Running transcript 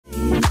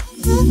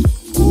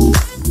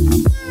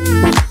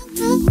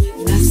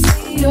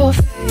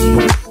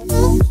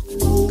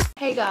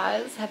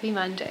happy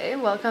Monday.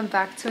 Welcome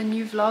back to a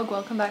new vlog.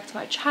 Welcome back to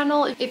my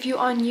channel. If you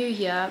are new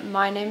here,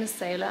 my name is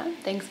Sayla.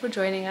 Thanks for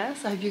joining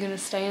us. I hope you're gonna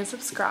stay and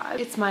subscribe.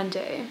 It's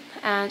Monday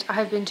and I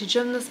have been to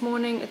gym this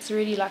morning. It's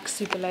really like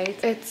super late.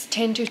 It's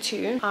 10 to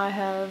 2. I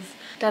have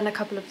done a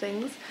couple of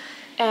things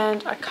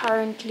and I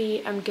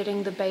currently am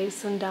getting the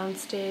basin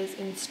downstairs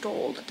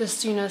installed. The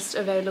soonest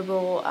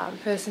available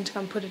person to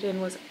come put it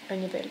in was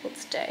only available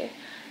today.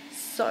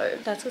 So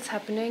that's what's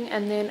happening,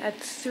 and then at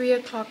 3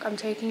 o'clock I'm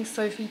taking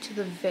Sophie to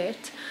the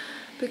vet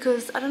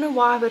because I don't know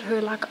why, but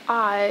her like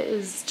eye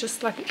is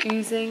just like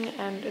oozing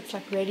and it's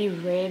like really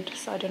red,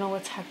 so I don't know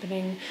what's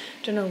happening.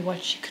 Don't know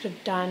what she could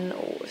have done,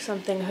 or if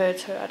something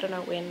hurt her. I don't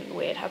know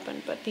where it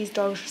happened, but these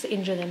dogs just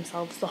injure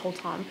themselves the whole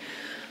time.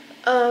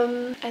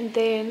 And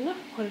then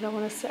what did I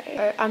want to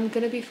say? I'm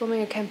gonna be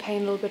filming a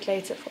campaign a little bit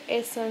later for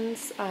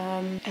Essence,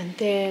 and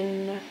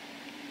then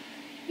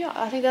yeah,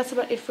 I think that's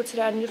about it for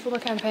today. I need to film a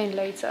campaign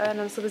later,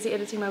 and I'm so busy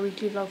editing my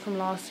weekly vlog from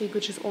last week,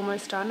 which is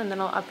almost done, and then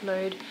I'll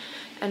upload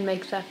and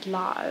make that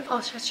live.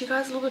 I'll chat to you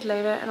guys a little bit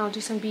later, and I'll do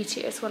some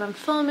BTS while I'm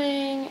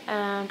filming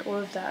and all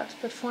of that.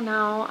 But for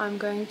now, I'm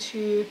going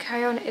to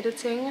carry on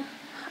editing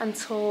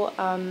until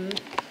I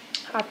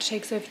have to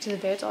take Sophie to the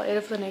vet. I'll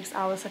edit for the next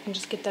hour so I can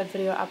just get that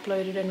video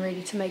uploaded and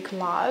ready to make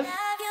live.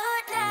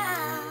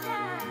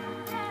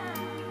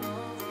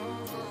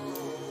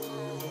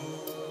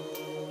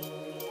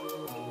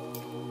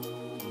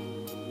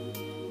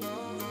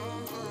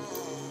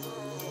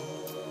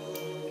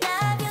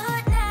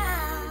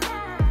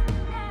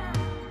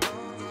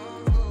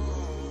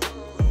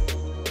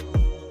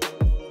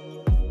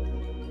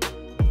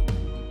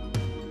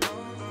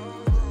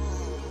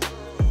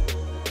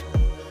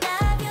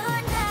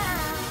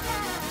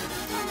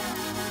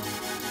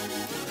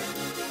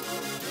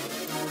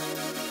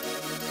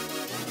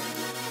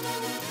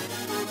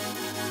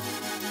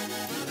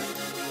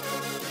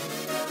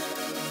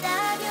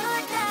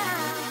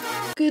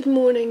 Good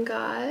morning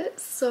guys.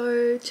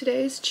 So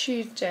today's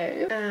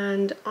Tuesday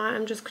and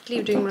I'm just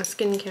quickly doing my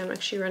skincare. I'm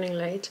actually running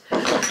late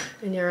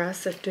and here I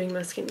sit doing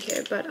my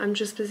skincare, but I'm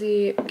just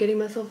busy getting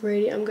myself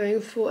ready. I'm going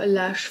for a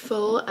lash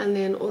fill and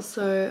then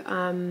also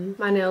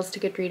my nails to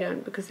get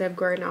redone because they've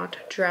grown out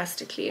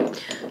drastically.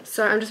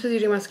 So I'm just busy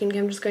doing my skincare.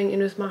 I'm just going in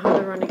with my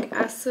hyaluronic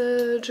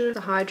acid,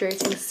 the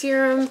hydrating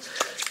serum,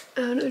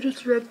 and I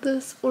just rubbed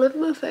this all over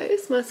my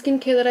face. My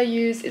skincare that I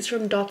use is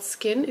from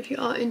DOTSKIN. If you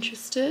are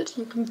interested,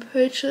 you can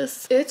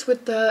purchase it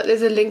with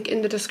there's a link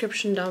in the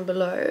description down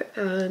below,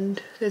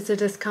 and there's a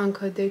discount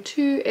code there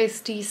too,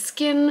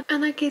 SDSKIN,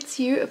 and that gets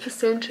you a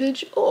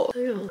percentage off. So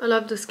yeah, I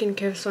love the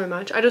skincare so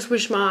much. I just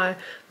wish my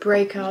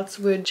breakouts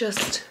would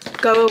just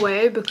go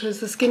away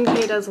because the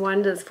skincare does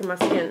wonders for my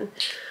skin,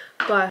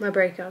 but my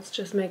breakouts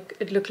just make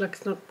it look like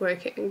it's not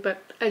working.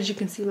 But as you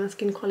can see, my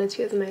skin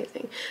quality is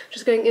amazing.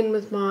 Just going in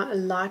with my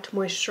light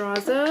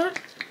moisturizer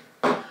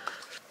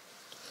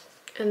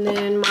and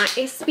then my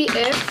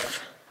SPF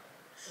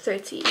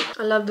 30.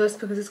 I love this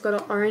because it's got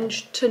an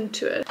orange tint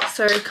to it,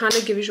 so it kind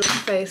of gives your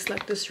face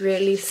like this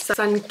really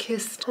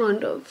sun-kissed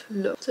kind of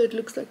look, so it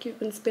looks like you've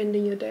been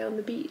spending your day on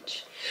the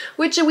beach,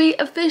 which we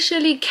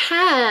officially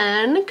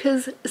can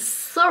because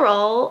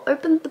Cyril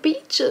opened the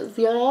beaches,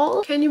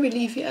 y'all. Can you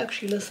believe he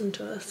actually listened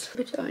to us?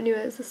 But yeah,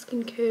 anyways, the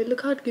skincare,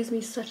 look how it gives me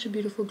such a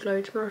beautiful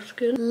glow to my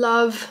skin.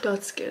 Love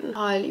DOTSKIN,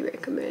 highly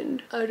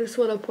recommend. I just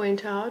want to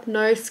point out,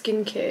 no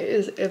skincare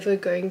is ever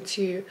going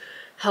to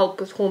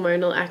help with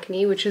hormonal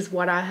acne, which is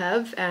what I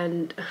have,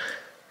 and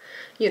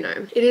you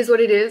know, it is what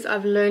it is.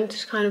 I've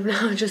learned kind of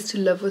now just to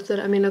live with it.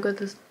 I mean, I got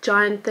this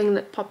giant thing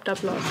that popped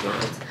up last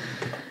night,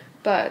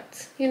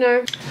 but you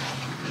know,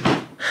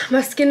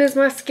 my skin is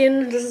my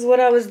skin. This is what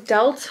I was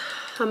dealt.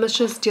 I must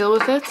just deal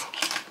with it.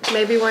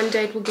 Maybe one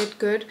day it will get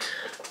good.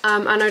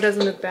 I know it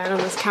doesn't look bad on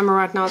this camera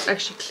right now. It's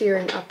actually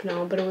clearing up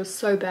now, but it was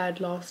so bad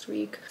last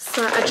week.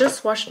 So I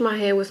just washed my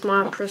hair with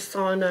my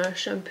Prasanna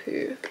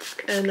shampoo,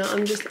 and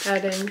I'm just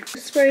adding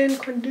spray and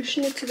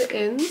conditioner to the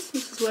ends.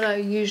 This is what I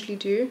usually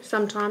do.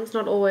 Sometimes,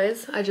 not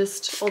always. I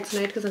just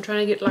alternate because I'm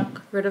trying to get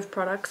like rid of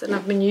products, and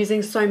I've been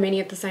using so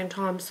many at the same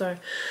time, so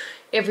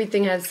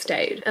everything has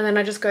stayed. And then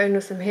I just go in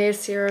with some hair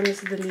serum.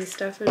 This is the Lee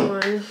Stafford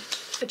one.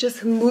 I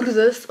just move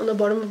this on the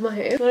bottom of my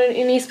hair, not in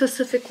any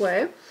specific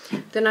way.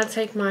 Then I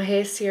take my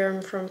hair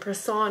serum from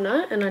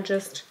Prasanna and I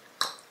just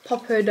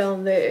pop her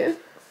down there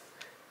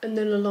and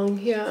then along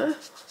here,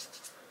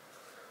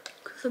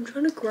 because I'm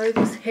trying to grow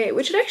this hair,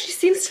 which it actually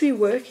seems to be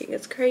working.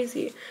 It's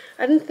crazy.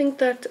 I didn't think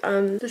that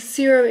the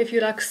serum, if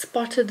you like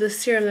spotted the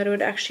serum, that it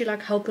would actually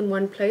like help in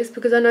one place,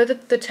 because I know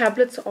that the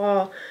tablets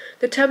are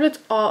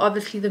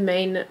obviously the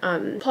main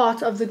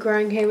part of the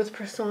growing hair with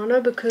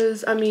Prasanna,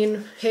 because I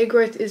mean, hair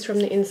growth is from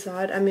the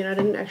inside. I mean, I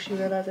didn't actually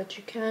realize that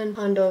you can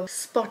kind of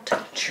spot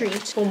treat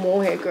for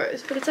more hair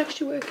growth, but it's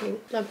actually working,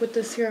 like with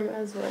the serum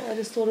as well. I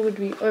just thought it would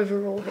be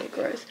overall hair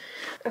growth.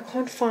 I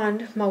can't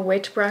find my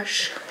wet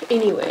brush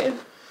anywhere.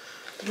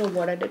 I don't know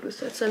what I did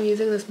with it, so I'm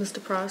using this Mr.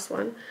 Price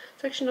one.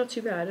 It's actually not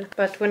too bad.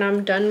 But when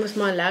I'm done with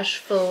my lash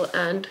fill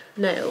and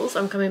nails,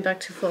 I'm coming back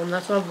to film.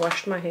 That's why I've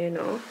washed my hair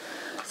now,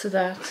 so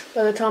that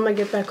by the time I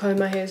get back home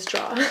my hair is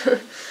dry.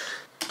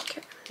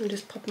 Okay, I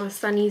just pop my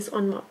sunnies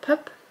on my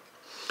pip,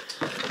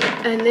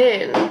 and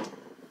then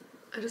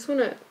I just want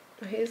to,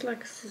 my hair's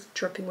like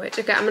dripping wet.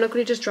 Okay, I'm gonna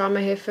quickly just dry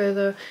my hair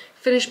further,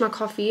 finish my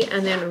coffee,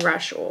 and then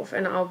rush off,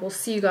 and I will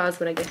see you guys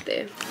when I get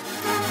there.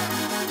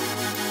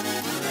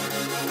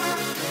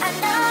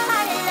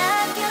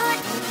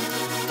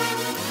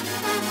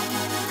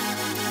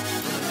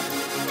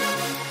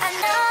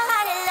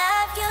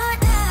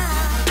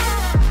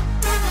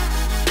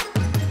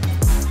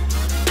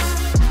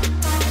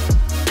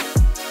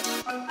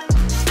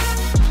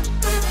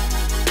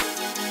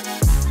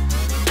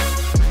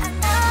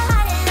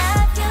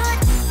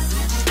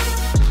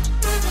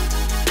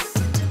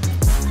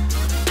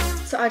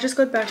 I just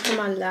got back from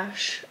my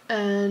lash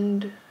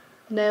and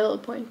nail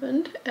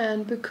appointment,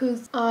 and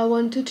because I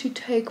wanted to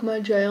take my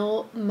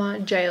gel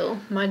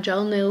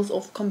nails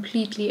off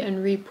completely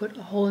and re-put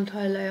a whole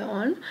entire layer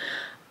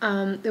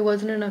on, there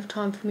wasn't enough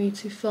time for me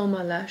to film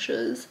my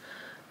lashes,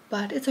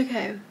 but it's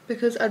okay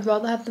because I'd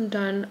rather have them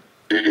done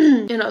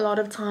in a lot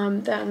of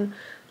time than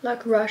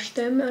like rush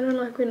them. I don't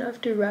like when I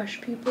have to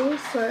rush people,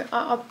 so I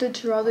opted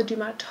to rather do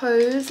my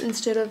toes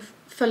instead of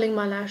filling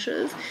my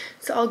lashes.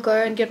 So I'll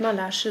go and get my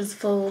lashes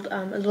filled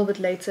a little bit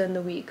later in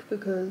the week,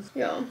 because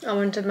yeah, I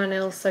wanted my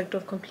nails soaked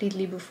off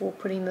completely before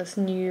putting this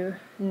new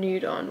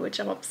nude on, which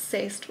I'm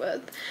obsessed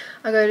with.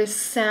 I go to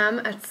Sam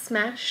at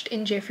Smashed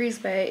in Jeffreys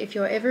Bay. If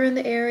you're ever in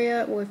the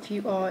area, or if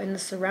you are in the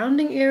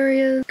surrounding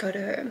areas, go to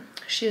her.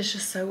 She is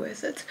just so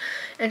worth it,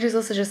 and she's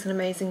also just an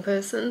amazing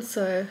person,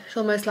 so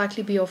she'll most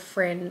likely be your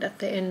friend at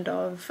the end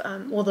of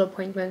all the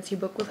appointments you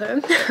book with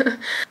her.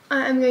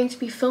 I am going to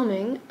be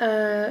filming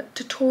a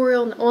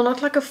tutorial, or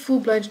not like a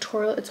full-blown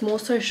tutorial, it's more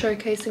so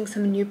showcasing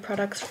some new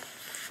products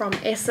from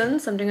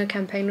Essence. I'm doing a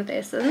campaign with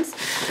Essence.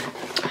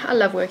 I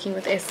love working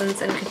with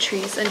Essence and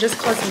Catrice and just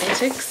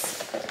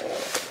cosmetics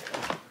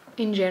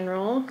in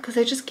general, because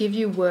they just give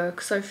you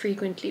work so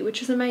frequently,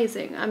 which is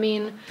amazing. I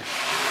mean,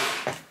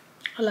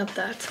 I love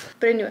that.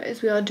 But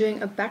anyways, we are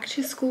doing a back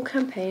to school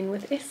campaign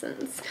with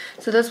Essence.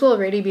 So this will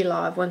already be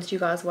live once you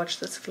guys watch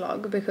this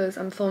vlog, because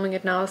I'm filming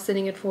it now,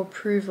 sending it for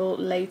approval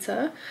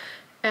later,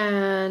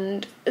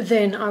 and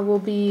then I will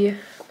be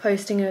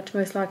posting it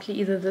most likely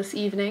either this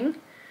evening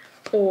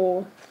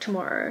or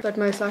tomorrow, but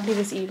most likely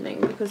this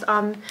evening, because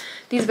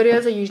these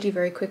videos are usually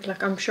very quick.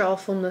 Like, I'm sure I'll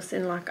film this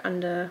in like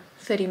under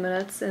 30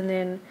 minutes and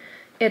then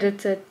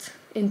edit it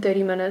in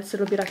 30 minutes.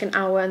 It'll be like an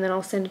hour, and then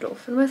I'll send it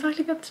off and most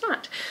likely be up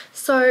tonight.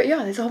 So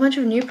yeah, there's a whole bunch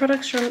of new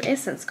products from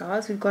Essence,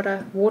 guys. We've got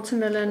a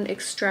watermelon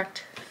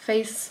extract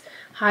face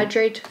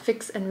hydrate,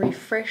 fix and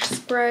refresh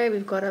spray.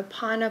 We've got a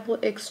pineapple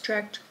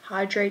extract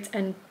hydrate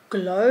and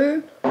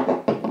glow.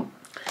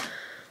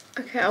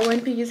 Okay, I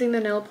won't be using the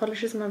nail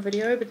polishes in my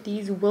video, but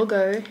these will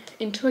go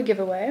into a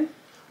giveaway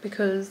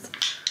because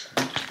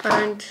I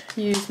don't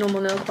use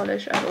normal nail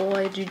polish at all.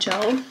 I do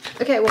gel.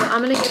 Okay, well,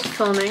 I'm gonna get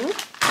filming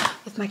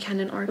with my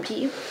Canon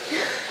RP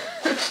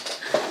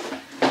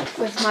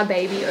with my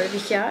baby over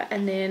here,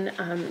 and then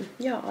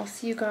yeah, I'll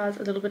see you guys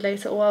a little bit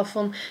later, or I'll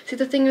film. See,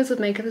 the thing is with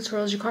makeup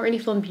tutorials, you can't really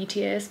film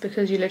BTS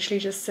because you literally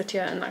just sit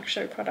here and like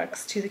show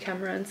products to the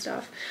camera and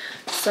stuff.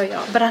 So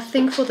yeah, but I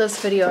think for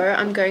this video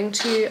I'm going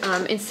to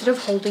instead of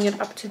holding it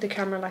up to the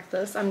camera like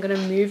this, I'm going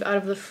to move out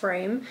of the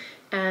frame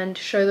and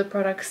show the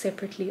product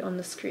separately on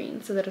the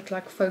screen, so that it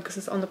like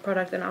focuses on the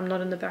product and I'm not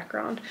in the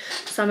background.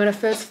 So I'm going to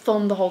first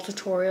film the whole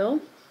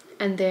tutorial,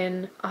 and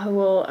then I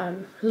will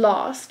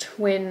last,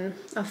 when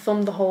I've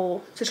filmed the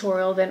whole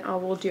tutorial, then I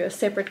will do a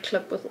separate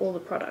clip with all the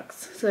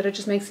products, so that it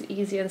just makes it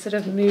easier instead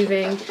of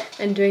moving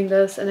and doing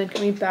this and then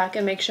coming back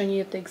and make sure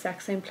you're at the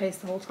exact same place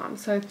the whole time.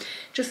 So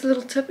just a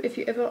little tip, if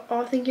you ever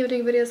are thinking of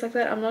doing videos like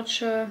that, I'm not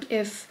sure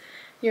if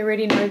you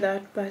already know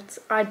that, but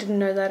I didn't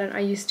know that, and I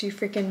used to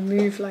freaking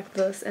move like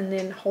this and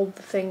then hold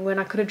the thing, when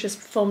I could have just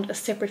filmed a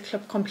separate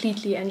clip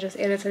completely and just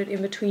edited it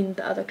in between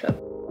the other clip.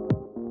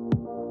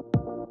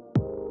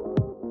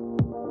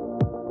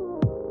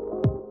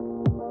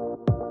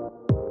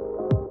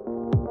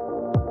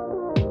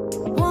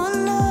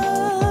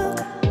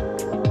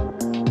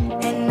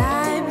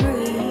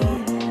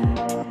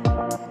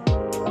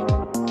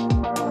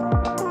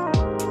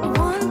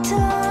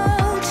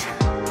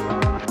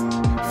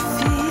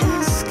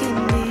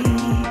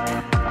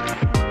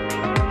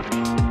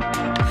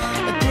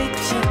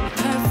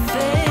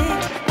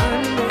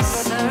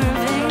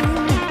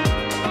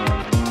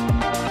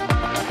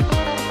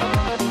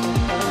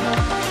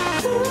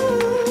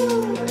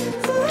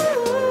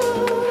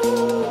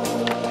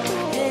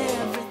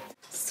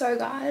 So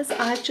guys,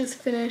 I've just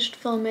finished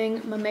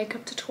filming my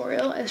makeup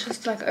tutorial. It's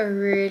just like a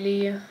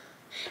really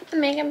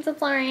makeup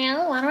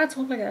tutorial. Why do I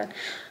talk like that?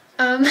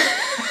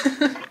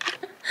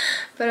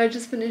 But I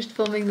just finished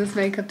filming this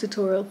makeup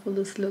tutorial for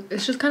this look.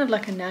 It's just kind of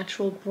like a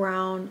natural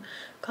brown,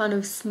 kind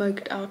of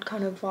smoked out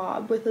kind of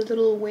vibe with a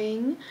little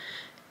wing.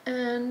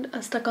 And I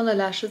stuck on the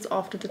lashes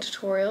after the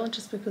tutorial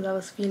just because I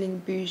was feeling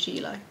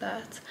bougie like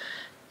that.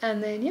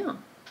 And then yeah,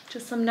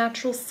 just some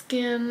natural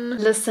skin.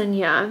 Listen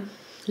here.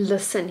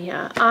 Listen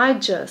here, I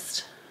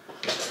just,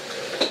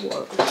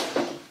 whoa,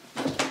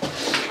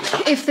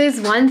 if there's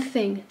one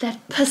thing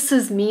that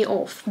pisses me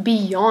off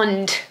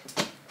beyond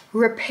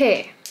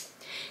repair,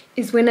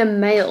 is when a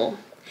male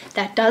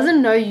that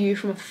doesn't know you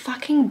from a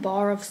fucking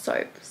bar of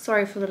soap,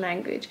 sorry for the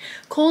language,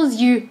 calls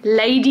you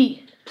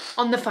lady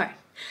on the phone.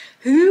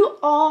 Who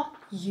are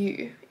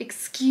you?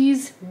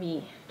 Excuse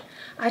me.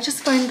 I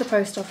just phoned the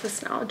post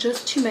office now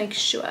just to make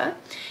sure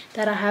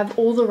that I have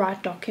all the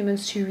right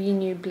documents to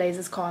renew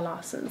Blaze's car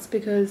license,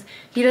 because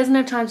he doesn't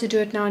have time to do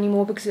it now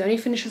anymore because he only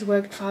finishes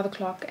work at 5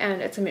 o'clock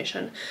and it's a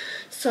mission.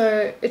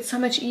 So it's so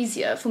much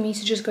easier for me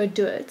to just go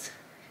do it,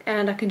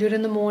 and I can do it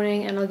in the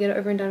morning and I'll get it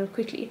over and done with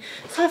quickly.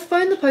 So I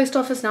phoned the post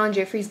office now in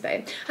Jeffreys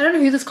Bay. I don't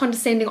know who this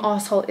condescending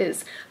asshole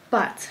is,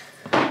 but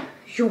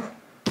yo,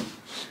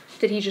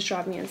 did he just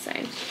drive me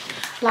insane.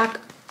 Like,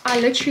 I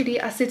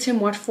said to him,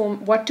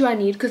 what do I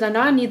need? Because I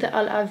know I need the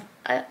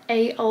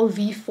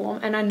ALV form,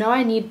 and I know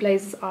I need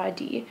Blaze's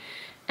ID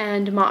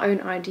and my own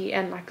ID,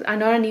 and like I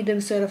know I need them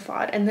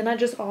certified. And then I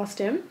just asked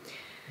him,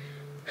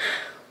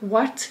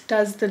 what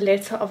does the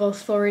letter of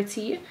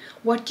authority,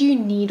 what do you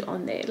need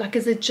on there? Like,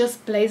 is it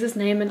just Blaze's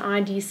name and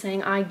ID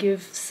saying I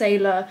give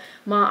Sayla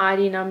my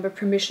ID number,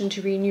 permission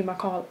to renew my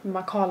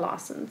car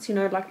license, you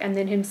know, like, and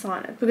then him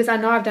sign it? Because I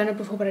know I've done it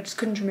before, but I just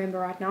couldn't remember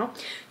right now.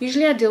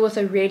 Usually I deal with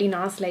a really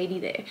nice lady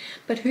there,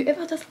 but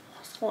whoever this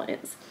asshole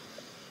is.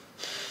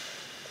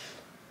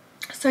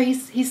 So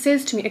he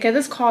says to me, okay,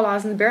 this car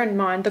license, bear in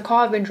mind, the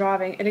car I've been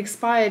driving, it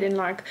expired in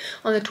like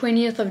on the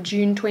 20th of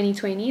June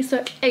 2020,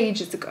 so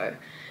ages ago.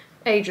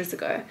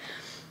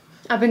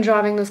 I've been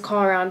driving this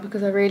car around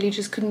because I really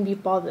just couldn't be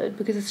bothered,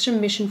 because it's such a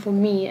mission for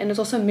me, and it's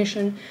also a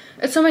mission,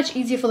 it's so much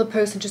easier for the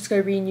person just to go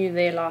renew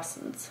their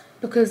license,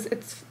 because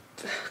it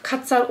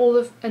cuts out all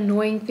the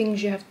annoying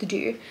things you have to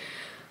do.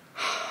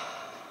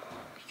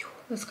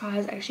 This car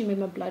has actually made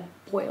my blood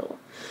boil.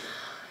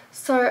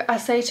 So I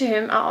say to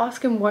him, I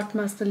ask him what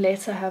must the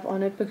letter have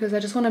on it, because I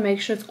just want to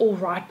make sure it's all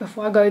right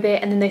before I go there,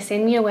 and then they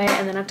send me away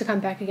and then I have to come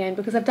back again,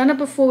 because I've done it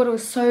before, but it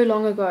was so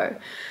long ago.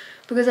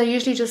 Because I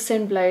usually just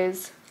send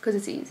Blaze because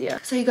it's easier.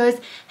 So he goes,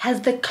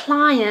 has the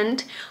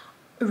client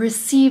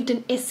received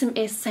an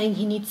SMS saying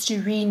he needs to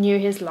renew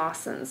his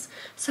license?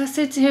 So I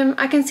said to him,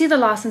 I can see the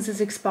license is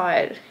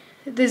expired.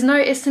 There's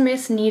no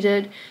SMS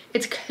needed.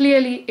 It's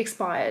clearly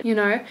expired, you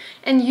know.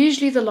 And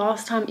usually the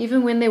last time,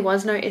 even when there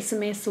was no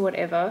SMS or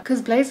whatever,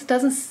 because Blaze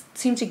doesn't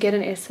seem to get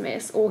an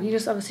SMS, or he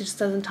just obviously just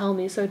doesn't tell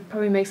me, so it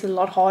probably makes it a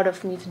lot harder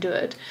for me to do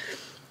it.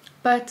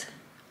 But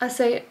I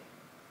say,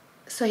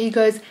 so he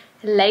goes,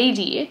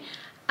 lady,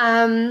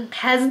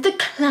 has the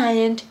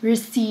client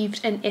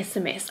received an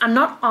SMS? I'm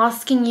not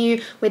asking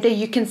you whether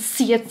you can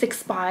see it's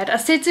expired. I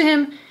said to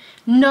him,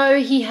 no,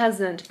 he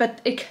hasn't,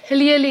 but it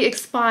clearly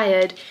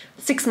expired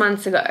 6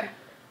 months ago.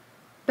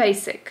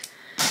 Basic.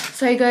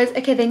 So he goes,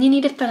 okay, then you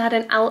need to fill out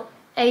an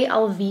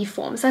ALV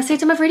form. So I said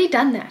to him, I've already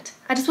done that.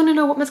 I just want to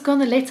know what must go on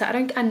the letter.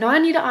 I know I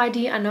need an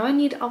ID. I know I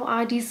need our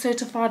ID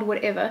certified,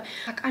 whatever.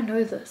 Like, I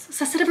know this.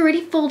 So I said, I've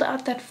already filled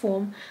out that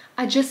form.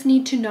 I just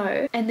need to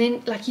know. And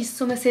then, like, he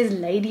sort of says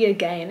lady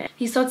again.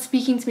 He starts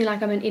speaking to me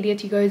like I'm an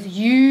idiot. He goes,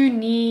 you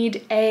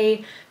need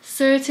a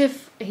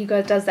he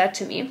goes, does that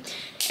to me.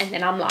 And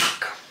then I'm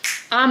like,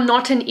 I'm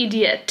not an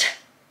idiot.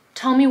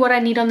 Tell me what I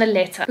need on the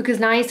letter. Because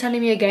now he's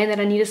telling me again that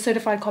I need a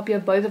certified copy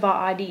of both of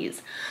our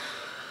IDs.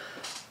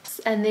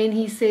 And then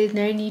he says,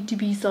 no need to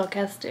be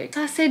sarcastic.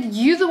 I said,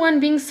 you the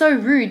one being so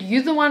rude.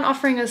 You the one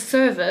offering a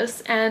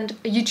service, and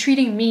you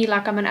treating me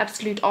like I'm an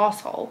absolute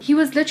asshole. He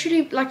was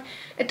literally like,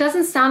 it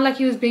doesn't sound like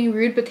he was being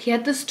rude, but he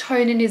had this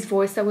tone in his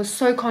voice that was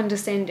so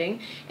condescending,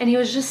 and he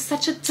was just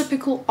such a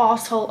typical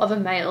asshole of a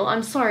male.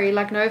 I'm sorry,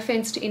 like, no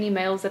offense to any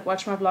males that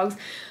watch my vlogs.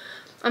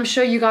 I'm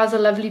sure you guys are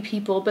lovely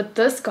people, but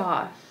this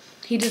guy,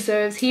 he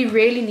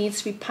really needs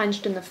to be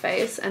punched in the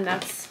face, and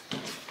that's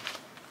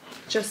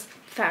just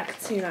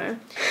facts, you know.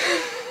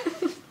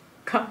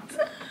 God.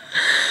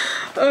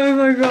 Oh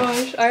my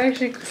gosh,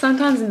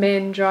 sometimes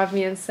men drive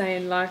me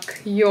insane.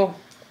 Like, they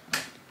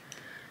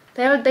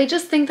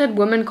just think that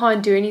women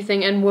can't do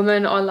anything, and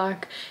women are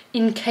like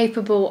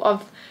incapable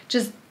of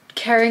just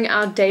carrying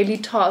out daily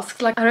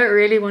tasks. Like, I don't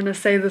really want to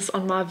say this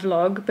on my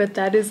vlog, but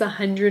that is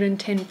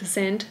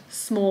 110%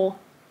 small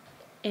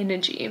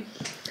energy.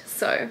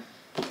 So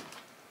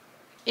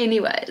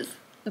anyways,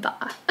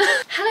 bye.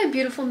 Hello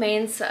beautiful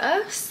men,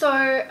 sir. So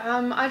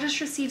I just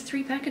received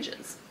 3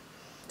 packages.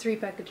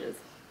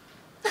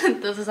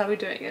 This is how we're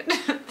doing it.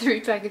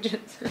 3 packages.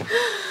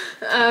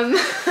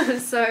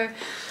 So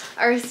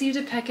I received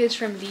a package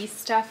from Lee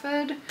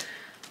Stafford.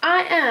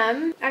 I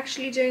am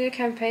actually doing a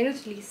campaign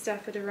with Lee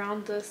Stafford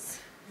around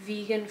this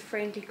vegan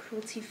friendly,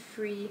 cruelty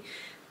free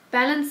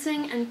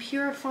balancing and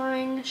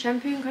purifying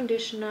shampoo and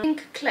conditioner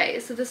pink clay.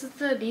 So this is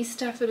the Lee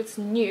Stafford, it's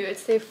new,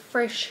 it's their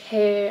fresh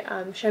hair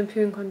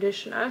shampoo and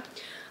conditioner.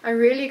 I'm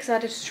really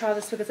excited to try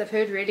this because I've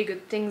heard really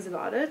good things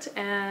about it.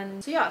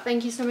 And so yeah,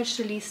 thank you so much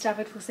to Lee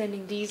Stafford for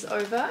sending these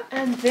over.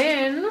 And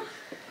then,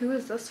 who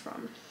is this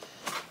from?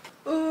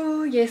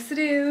 Oh yes it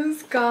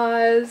is,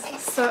 guys.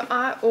 So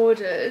I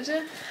ordered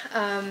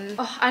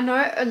I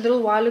know a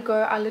little while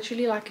ago I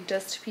literally like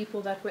dissed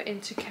people that were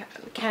into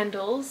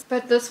candles,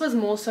 but this was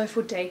more so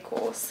for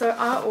decor. So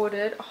I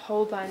ordered a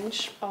whole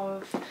bunch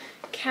of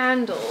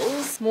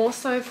candles, more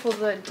so for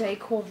the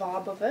decor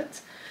vibe of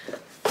it,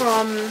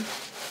 from,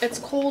 it's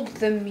called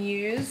the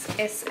Muse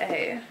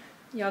SA.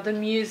 Yeah, the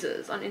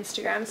Muses on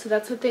Instagram. So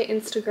that's what their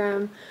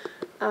Instagram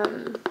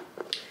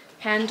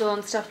handle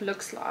and stuff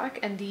looks like,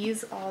 and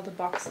these are the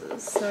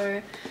boxes.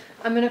 So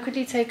I'm gonna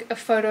quickly take a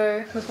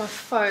photo with my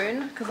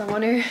phone because I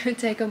want to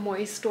take a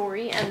moist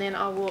story, and then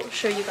I will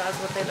show you guys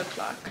what they look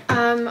like.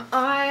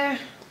 I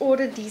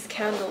ordered these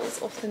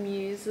candles off the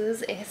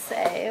Muses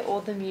SA,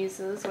 or the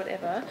Muses,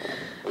 whatever,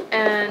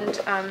 and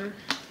I'm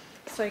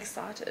so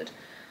excited.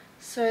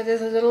 So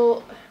there's a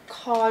little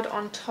card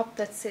on top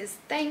that says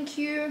thank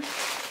you,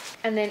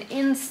 and then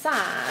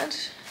inside,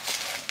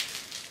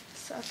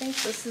 so I think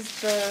this is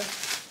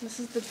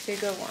the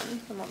bigger one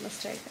if I'm not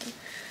mistaken.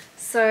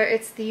 So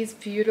it's these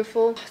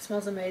beautiful, it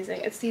smells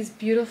amazing, it's these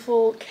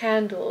beautiful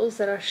candles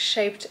that are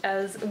shaped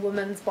as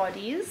women's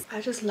bodies. I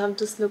just love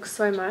this look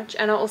so much,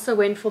 and I also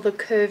went for the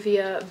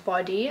curvier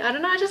body. I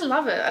don't know, I just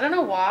love it. I don't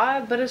know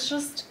why, but it's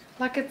just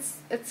like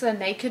it's a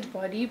naked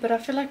body, but I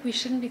feel like we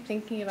shouldn't be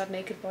thinking about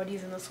naked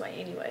bodies in this way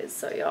anyways.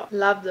 So yeah,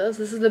 love this.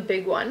 This is the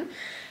big one.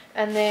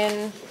 And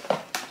then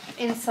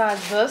inside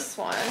this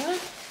one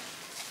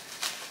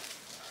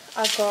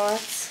I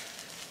got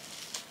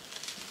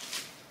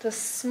the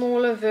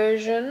smaller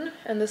version,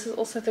 and this is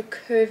also the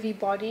curvy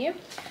body.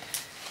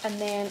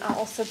 And then I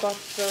also got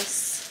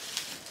this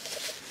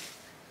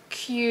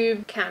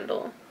cube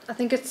candle. I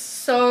think it's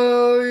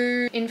so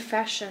in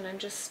fashion and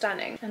just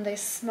stunning, and they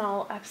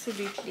smell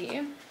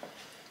absolutely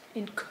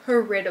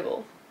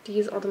incredible.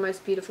 These are the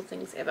most beautiful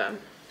things ever.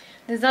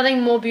 There's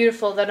nothing more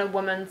beautiful than a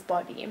woman's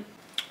body.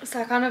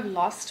 So I kind of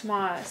lost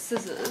my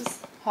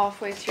scissors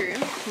halfway through,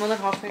 more than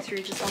halfway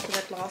through, just after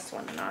that last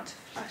one, and I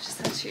just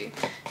had to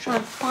try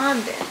and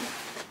find them.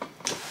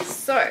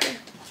 So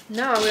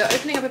now we are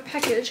opening up a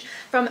package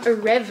from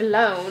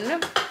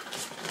Revlon.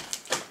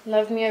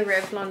 Love me a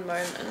Revlon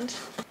moment.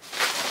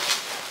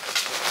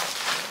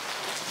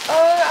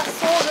 Oh, I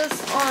saw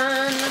this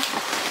on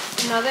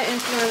another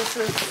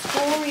influencer's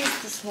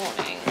stories this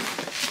morning.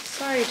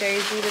 Sorry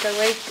Daisy, did I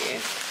wake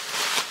you?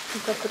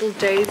 We've got little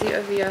Daisy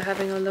over here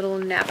having a little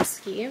nap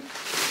ski.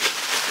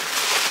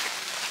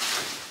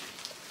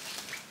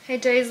 Hey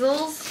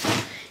Daisels,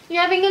 you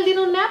having a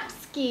little nap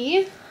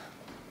ski?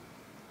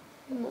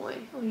 Boy,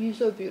 oh, you're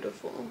so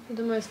beautiful. You're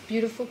the most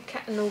beautiful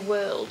cat in the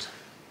world.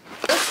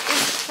 This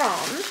is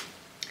from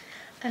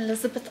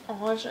Elizabeth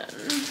Arden.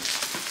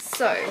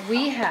 So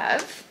we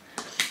have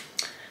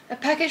a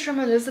package from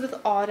Elizabeth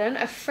Arden,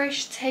 a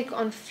fresh take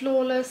on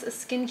flawless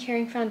skin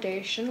caring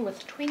foundation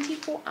with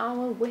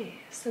 24-hour wear.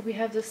 So we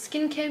have the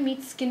skincare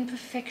meets skin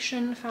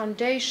perfection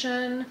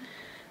foundation.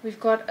 We've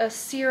got a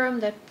serum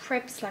that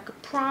preps like a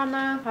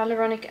primer,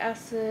 hyaluronic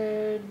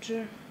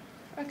acid.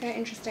 Okay,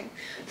 interesting.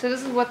 So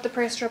this is what the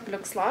press strip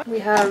looks like. We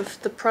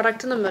have the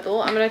product in the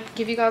middle. I'm going to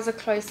give you guys a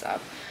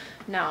close-up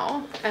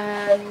now.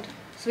 And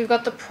so we've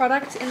got the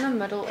product in the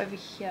middle over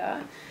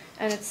here.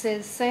 And it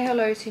says, say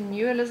hello to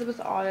new Elizabeth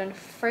Arden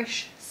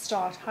Fresh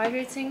Start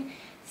Hydrating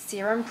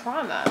Serum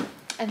Primer.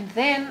 And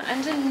then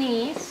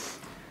underneath,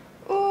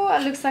 oh,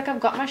 it looks like I've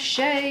got my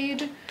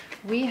shade.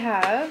 We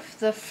have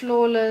the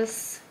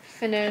Flawless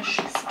Finish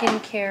Skin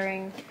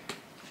Caring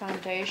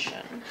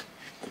Foundation.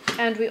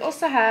 And we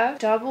also have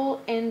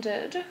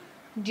double-ended,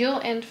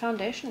 dual-end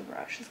foundation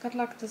brush. It's got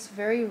like this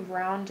very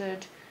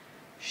rounded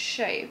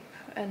shape.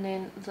 And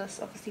then this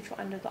obviously for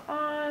under the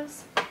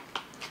eyes.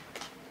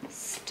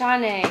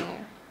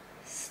 Stunning,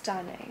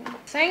 stunning.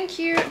 Thank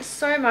you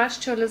so much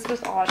to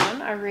Elizabeth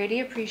Arden. I really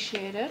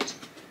appreciate it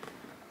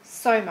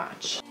so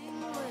much.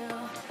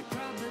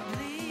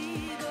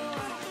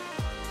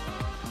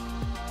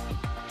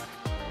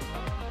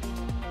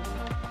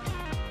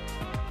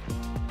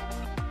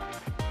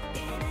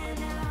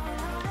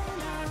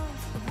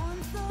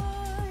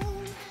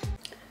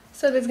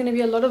 So there's going to be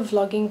a lot of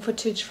vlogging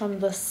footage from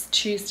this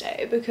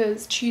Tuesday,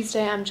 because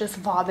Tuesday I'm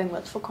just vibing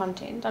with for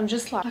content. I'm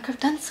just like I've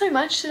done so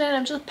much today and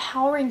I'm just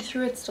powering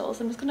through it still.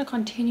 So I'm just going to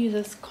continue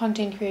this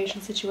content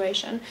creation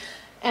situation,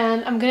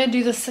 and I'm going to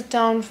do the sit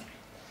down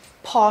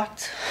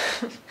part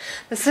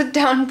the sit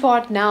down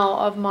part now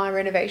of my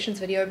renovations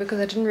video, because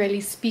I didn't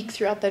really speak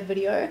throughout that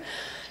video.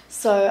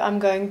 So I'm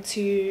going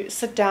to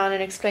sit down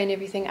and explain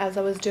everything as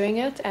I was doing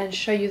it and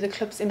show you the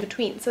clips in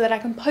between, so that I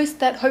can post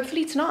that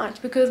hopefully tonight,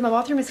 because my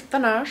bathroom is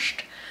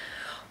finished.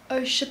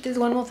 Oh shit, there's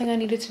one more thing I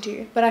needed to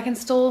do, but I can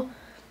still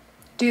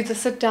do the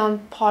sit down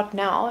part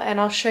now, and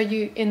I'll show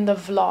you in the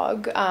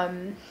vlog,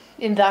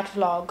 in that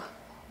vlog,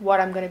 what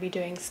I'm going to be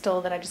doing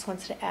still that I just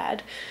wanted to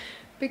add,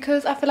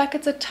 because I feel like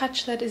it's a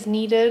touch that is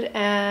needed.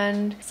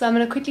 And so I'm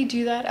going to quickly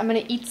do that. I'm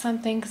going to eat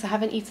something, because I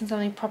haven't eaten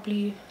something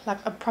properly, like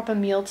a proper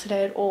meal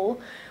today at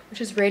all, which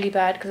is really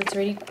bad because it's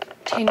already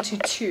 10 to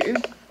 2.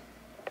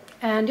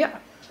 And yeah,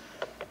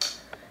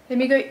 Let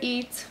me go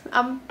eat.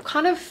 I'm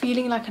kind of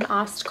feeling like an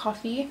iced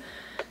coffee,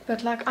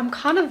 but like I'm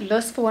kind of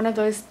lost for one of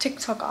those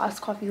TikTok iced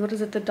coffees. What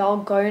is it, the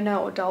Dalgona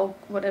or Dal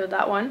whatever,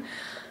 that one?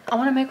 I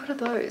want to make one of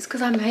those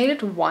because I made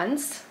it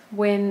once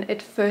when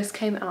it first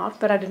came out,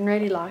 but I didn't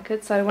really like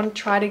it, so I want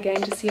to try it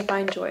again to see if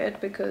I enjoy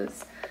it,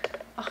 because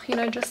you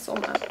know, just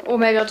summer. Or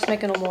maybe I'll just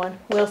make a normal one,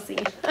 we'll see.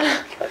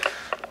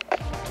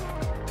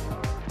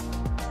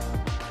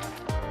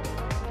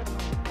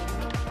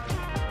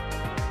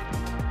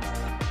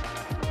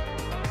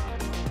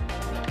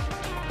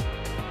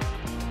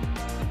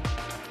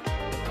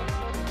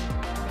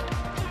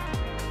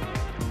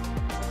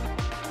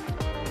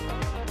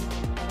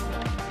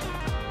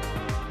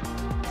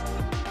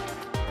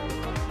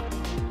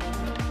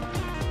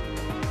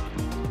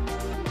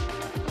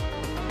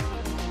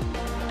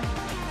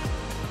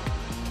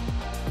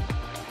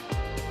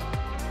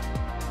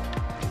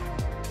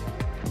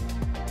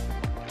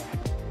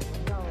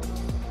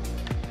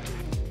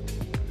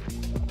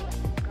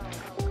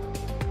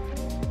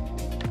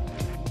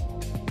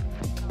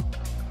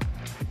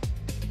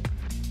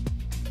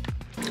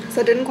 So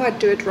I didn't quite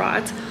do it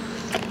right,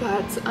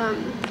 but I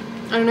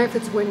don't know if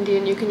it's windy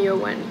and you can hear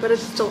wind, but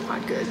it's still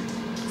quite good.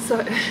 So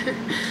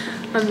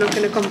I'm not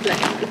going to complain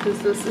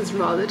because this is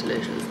rather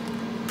delicious.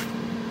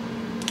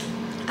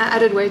 I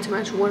added way too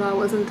much water, I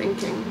wasn't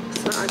thinking,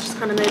 so I just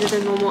kind of made it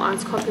a normal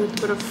iced coffee with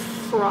a bit of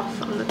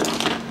froth on the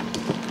top.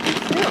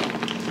 Yeah.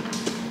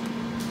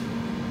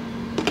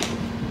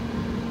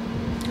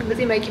 I'm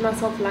busy making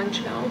myself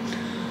lunch now.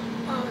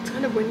 Wow, it's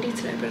kind of windy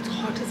today, but it's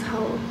hot as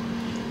hell.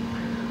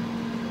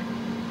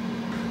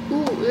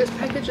 Ooh, this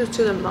package is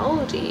to the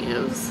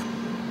Maldives.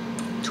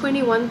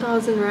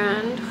 21,000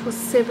 Rand for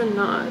 7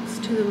 nights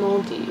to the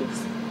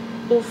Maldives.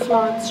 All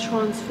flights,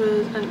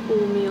 transfers and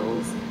all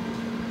meals.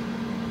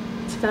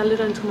 It's valid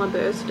until my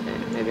birthday.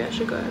 Maybe I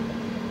should go.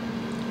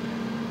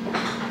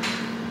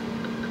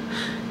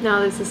 Now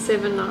this is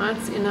 7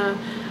 nights in a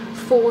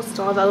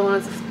 4-star. The other one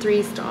is a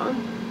 3-star.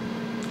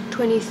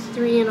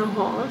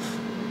 23.5.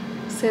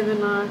 7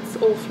 nights,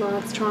 all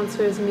flights,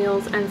 transfers,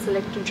 meals and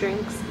selected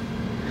drinks.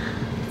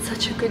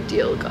 Such a good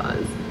deal,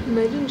 guys.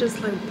 Imagine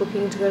just like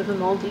booking to go to the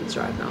Maldives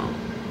right now.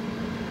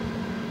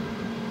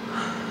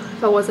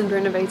 If I wasn't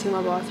renovating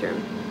my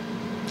bathroom,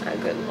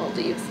 I'd go to the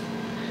Maldives.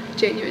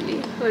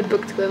 Genuinely, I would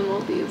book to go to the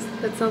Maldives.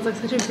 That sounds like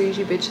such a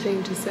bougie bitch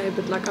thing to say,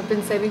 but like I've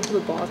been saving for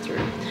the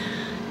bathroom,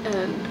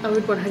 and I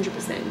would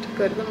 100%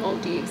 go to the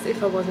Maldives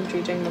if I wasn't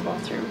redoing the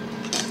bathroom.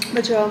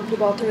 But yeah, the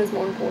bathroom is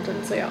more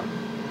important, so yeah.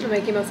 I'm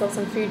making myself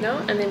some food now,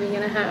 and then we're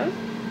gonna have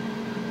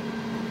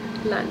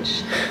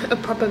lunch, a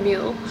proper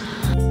meal.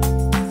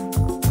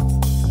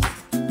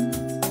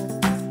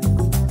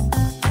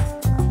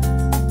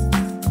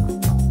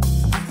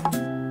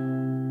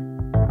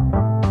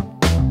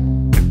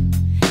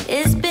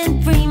 It's been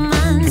 3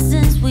 months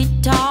since we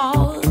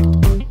talked.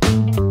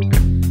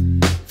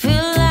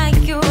 Feel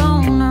like you're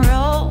on the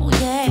road,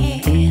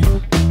 yeah.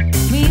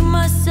 Me,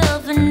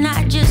 myself, and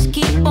I just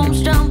keep on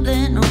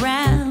stumbling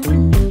around.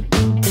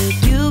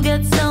 You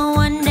got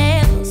someone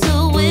else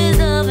who is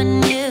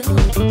loving you.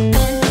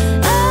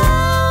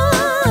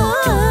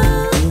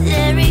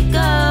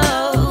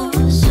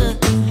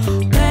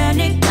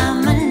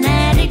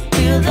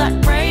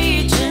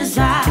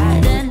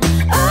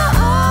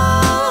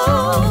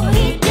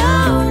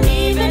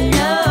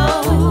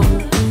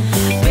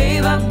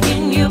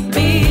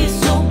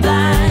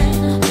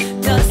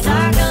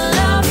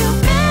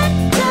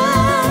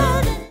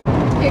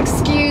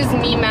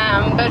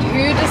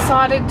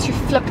 Decided to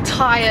flip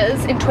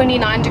tires in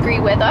 29-degree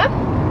weather.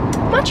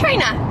 My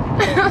trainer.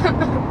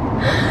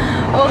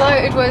 Although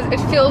it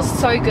feels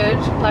so good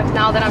like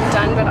now that I'm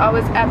done, but I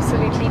was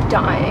absolutely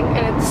dying,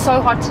 and it's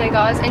so hot today,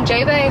 guys. And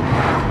J-Bay,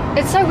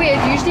 it's so weird.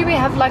 Usually we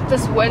have like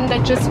this wind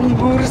that just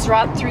moves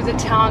right through the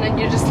town and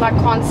you just like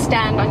can't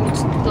stand on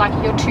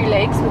your 2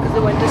 legs because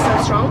the wind is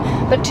so strong.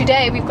 But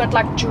today we've got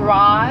like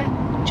dry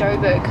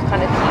Joburg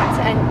kind of heat,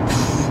 and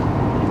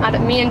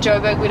me and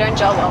Joburg, we don't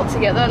gel well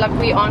together. Like,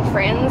 we aren't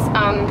friends.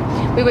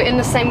 We were in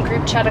the same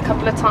group chat a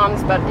couple of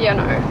times, but you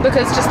know,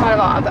 because it's just not a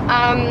vibe.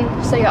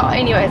 So yeah,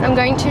 anyways, I'm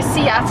going to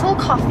Seattle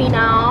Coffee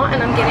now,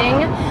 and I'm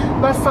getting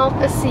myself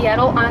a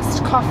Seattle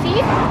iced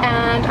coffee,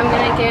 and I'm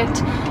gonna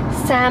get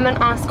salmon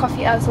iced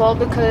coffee as well,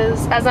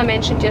 because as I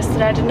mentioned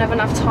yesterday, I didn't have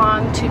enough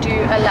time to do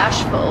a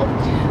lash fill,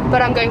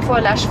 but I'm going for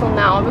a lash fill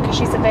now because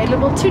she's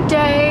available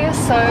today.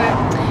 So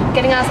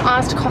getting us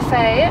iced coffee,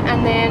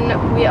 and then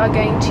we are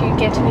going to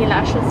get me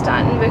lashes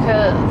done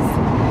because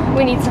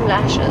we need some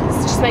lashes.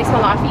 It just makes my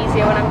life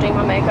easier when I'm doing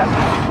my makeup.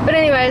 But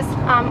anyways,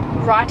 I'm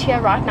right here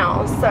right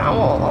now, so I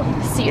will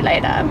see you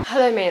later.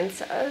 Hello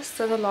Mensa.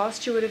 So the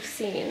last you would have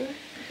seen,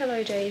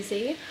 hello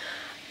Daisy,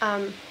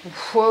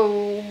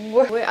 whoa,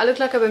 I look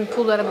like I've been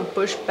pulled out of a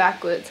bush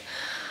backwards.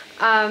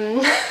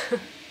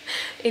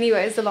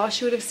 Anyways, the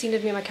last you would have seen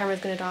of me, my camera's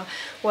gonna die,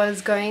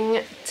 was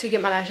going to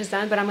get my lashes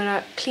done, but I'm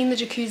gonna clean the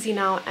jacuzzi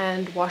now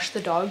and wash the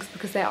dogs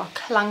because they are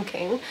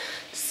clunking.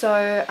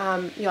 So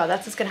yeah,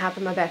 that's what's gonna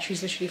happen. My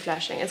battery's literally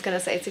flashing. It's gonna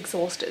say it's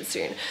exhausted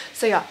soon.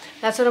 So yeah,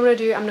 that's what I'm gonna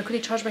do. I'm gonna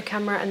quickly charge my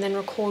camera and then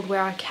record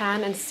where I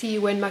can and see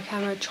when my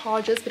camera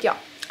charges. But yeah,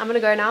 I'm gonna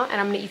go now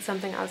and I'm gonna eat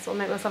something else. I'll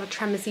make myself a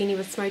tramezzini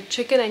with smoked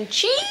chicken and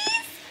cheese.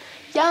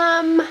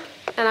 Yum!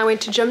 And I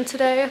went to gym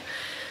today.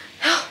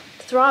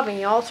 Thriving,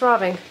 y'all,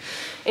 thriving.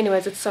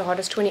 Anyways, it's so hot.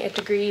 It's 28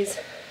 degrees.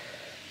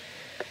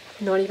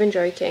 Not even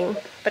joking.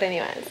 But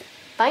anyways,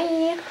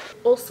 bye.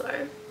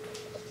 Also,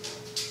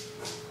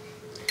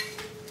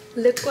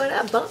 look what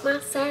I bought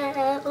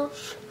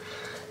myself.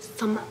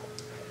 Some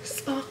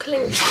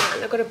sparkling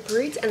wine. I got a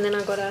Brut and then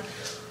I got a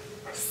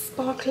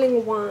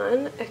sparkling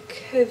wine, a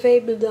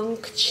Cuvée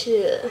Blanc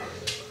Chill.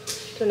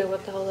 Don't know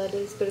what the hell that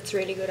is, but it's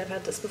really good. I've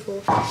had this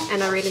before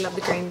and I really love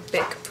the Green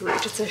Bec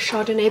Brut. It's a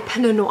Chardonnay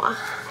Pinot Noir.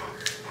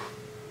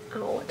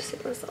 Oh, what to say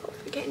to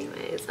myself. Okay,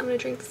 anyways, I'm gonna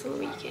drink this on the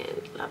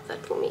weekend. Love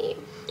that for me.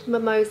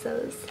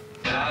 Mimosas.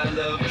 I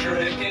love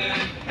drinking.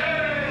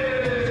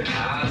 Hey.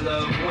 I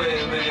love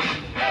women.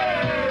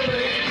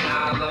 Hey.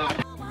 I love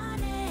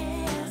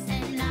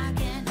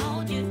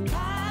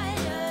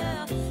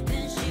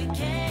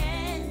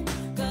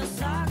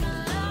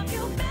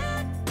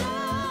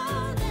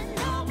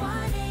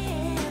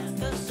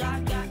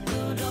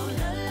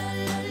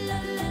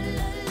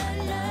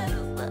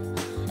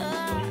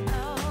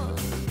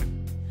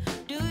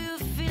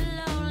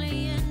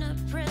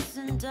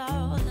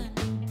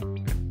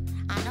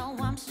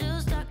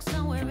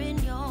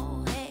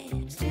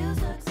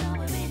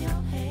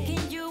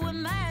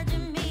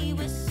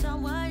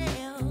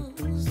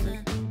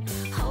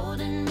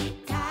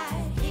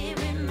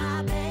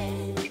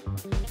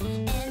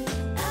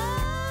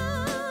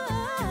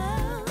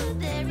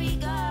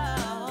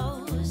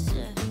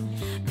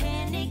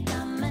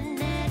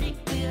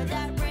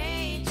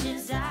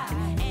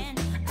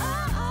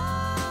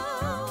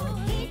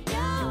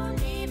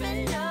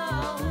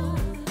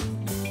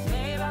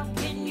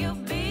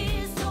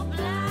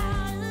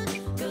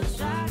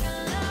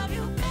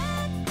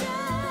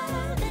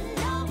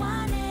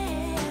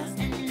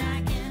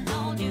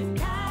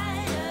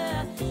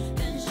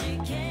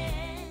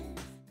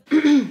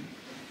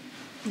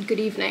Good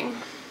evening.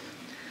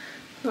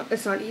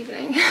 It's not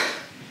evening.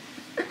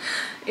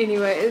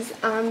 Anyways,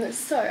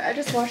 so I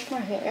just washed my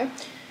hair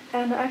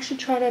and I actually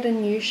tried out a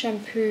new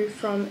shampoo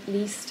from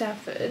Lee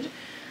Stafford,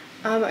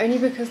 only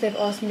because they've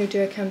asked me to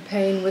do a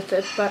campaign with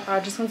it, but I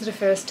just wanted to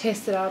first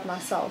test it out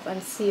myself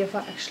and see if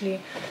I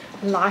actually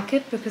like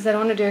it, because I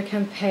don't want to do a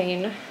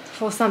campaign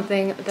for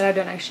something that I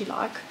don't actually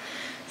like.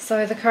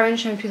 So the current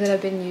shampoo that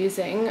I've been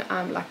using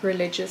like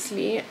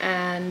religiously,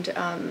 and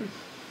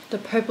the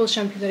purple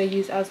shampoo that I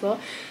use as well.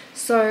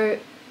 So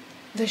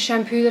the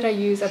shampoo that I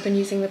use, I've been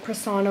using the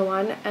Prasanna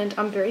one, and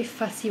I'm very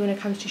fussy when it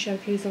comes to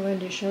shampoos and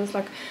conditioners.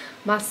 Like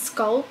my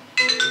scalp,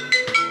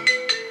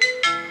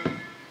 I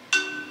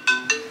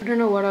don't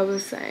know what I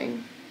was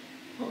saying.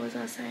 What was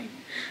I saying?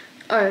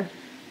 Oh,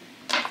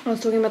 I was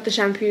talking about the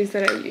shampoos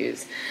that I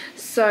use.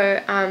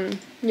 So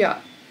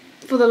yeah,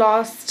 for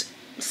the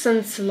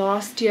since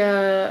last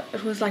year,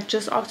 it was like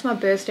just after my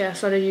birthday, I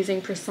started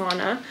using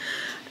Prasanna,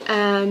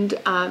 and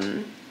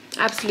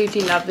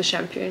absolutely love the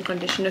shampoo and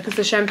conditioner, because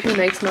the shampoo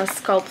makes my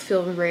scalp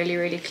feel really,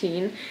 really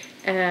clean,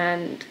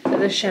 and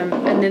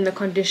then the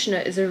conditioner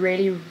is a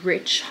really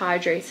rich,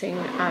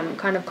 hydrating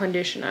kind of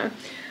conditioner.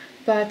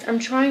 But I'm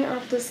trying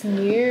out this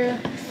new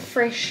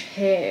Fresh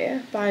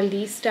Hair by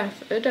Lee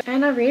Stafford,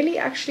 and I really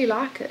actually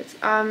like it.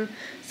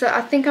 So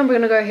I think I'm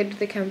going to go ahead with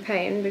the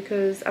campaign,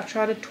 because I've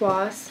tried it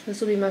twice. This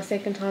will be my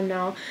second time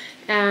now.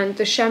 And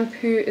the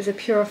shampoo is a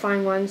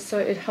purifying one, so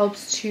it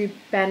helps to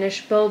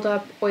banish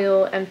buildup,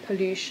 oil and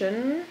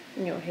pollution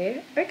in your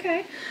hair.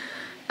 Okay.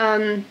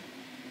 And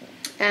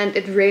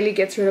it really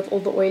gets rid of all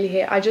the oily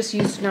hair. I just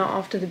used it now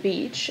after the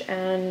beach,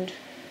 and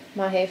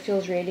my hair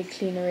feels really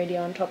clean already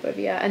on top of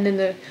here. And then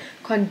the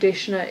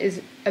conditioner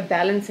is a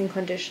balancing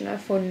conditioner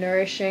for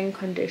nourishing,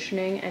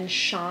 conditioning and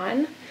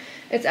shine.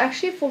 It's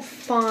actually for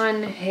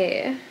fine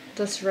hair,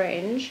 this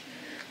range,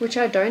 which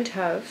I don't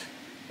have,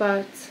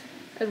 but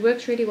it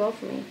works really well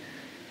for me.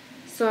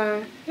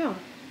 So yeah,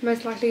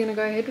 most likely gonna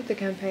go ahead with the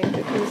campaign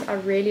because I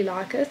really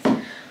like it.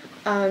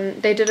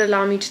 They did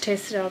allow me to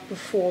test it out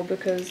before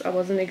because I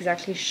wasn't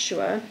exactly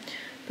sure,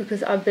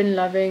 because I've been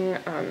loving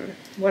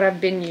what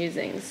I've been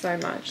using so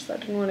much, so I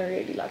didn't want to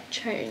really like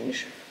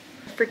change.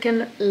 I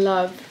freaking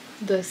love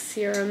this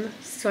serum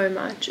so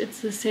much.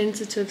 It's the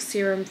sensitive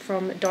serum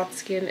from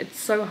DOTSKIN. It's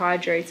so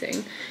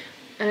hydrating,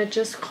 and it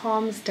just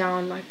calms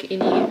down like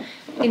any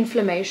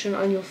inflammation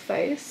on your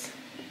face.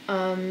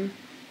 And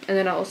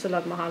then I also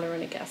love my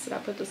hyaluronic acid. I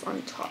put this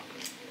on top,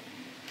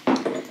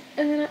 and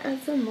then I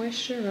add some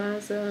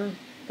moisturizer,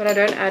 but I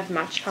don't add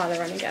much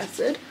hyaluronic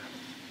acid.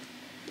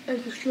 I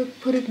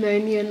just put it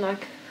mainly in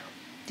like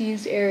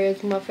these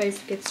areas where my face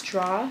gets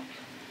dry,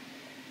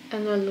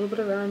 and then a little bit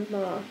around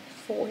my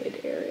forehead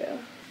area.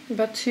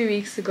 About 2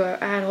 weeks ago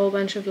I had a whole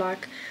bunch of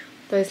like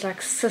those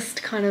like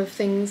cyst kind of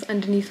things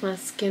underneath my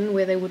skin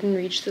where they wouldn't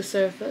reach the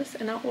surface,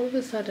 and now all of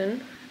a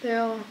sudden they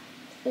are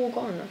all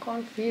gone. I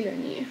can't feel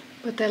any,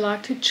 but they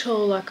like to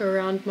chill like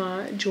around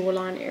my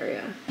jawline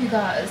area. You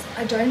guys,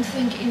 I don't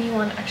think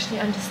anyone actually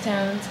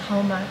understands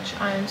how much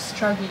I am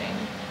struggling.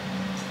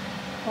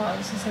 Wow,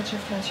 this is such a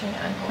flattering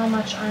angle. How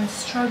much I'm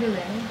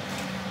struggling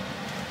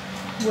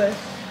with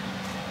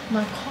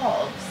my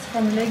calves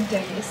from leg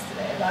day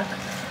yesterday. Like,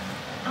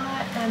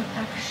 I am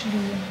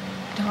actually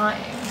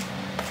dying.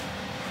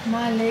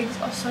 My legs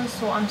are so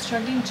sore. I'm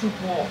struggling to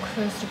walk,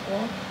 first of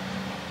all.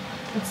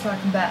 It's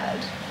like bad.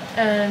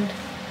 And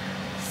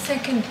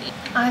secondly,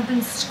 I've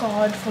been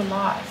scarred for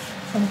life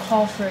from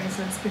calf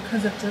raises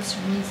because of this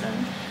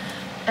reason.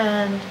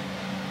 And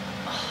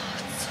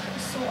it's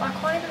so sore. I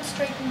can't even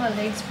straighten my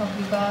legs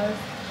properly, guys.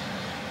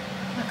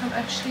 Like, I'm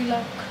actually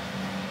like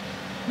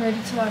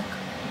ready to like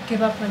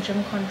give up my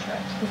gym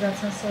contract because that's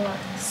how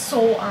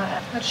sore I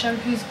am. That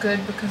shampoo is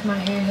good because my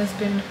hair has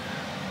been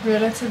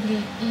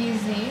relatively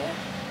easy.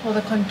 Well,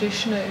 the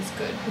conditioner is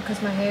good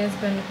because my hair has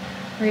been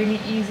really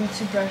easy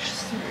to brush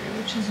through,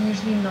 which is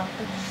usually not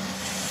the...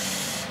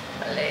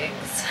 My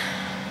legs.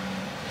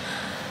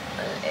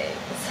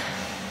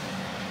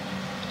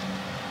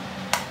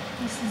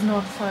 This is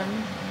not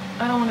fun.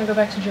 I don't want to go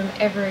back to gym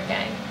ever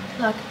again.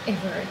 Like,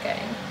 ever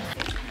again.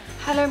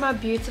 Hello my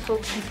beautiful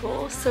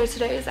people. So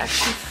today is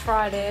actually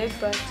Friday,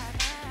 but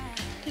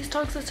these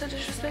dogs are so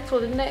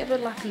disrespectful. Didn't they ever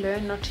like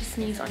learn not to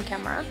sneeze on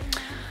camera?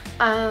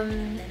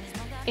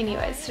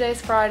 Anyways,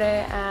 today's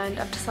Friday and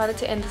I've decided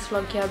to end this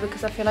vlog here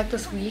because I feel like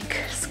this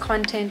week's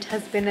content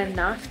has been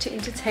enough to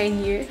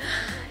entertain you,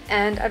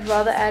 and I'd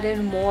rather add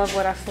in more of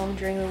what I filmed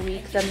during the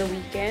week than the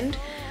weekend.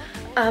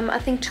 I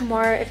think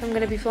tomorrow, if I'm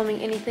going to be filming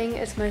anything,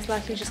 it's most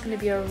likely just going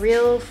to be a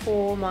reel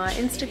for my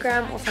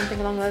Instagram or something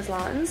along those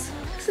lines.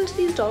 Listen to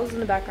these dogs in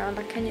the background,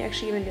 like, can you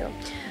actually even deal?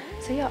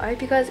 So yeah, I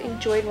hope you guys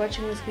enjoyed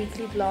watching this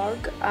weekly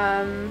vlog.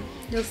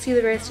 You'll see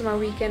the rest of my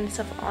weekend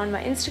stuff on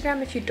my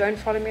Instagram. If you don't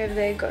follow me over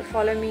there, go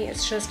follow me.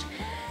 It's just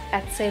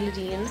at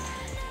sayladean,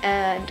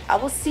 and I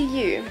will see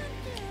you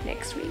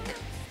next week.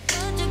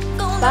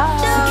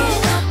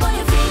 Bye.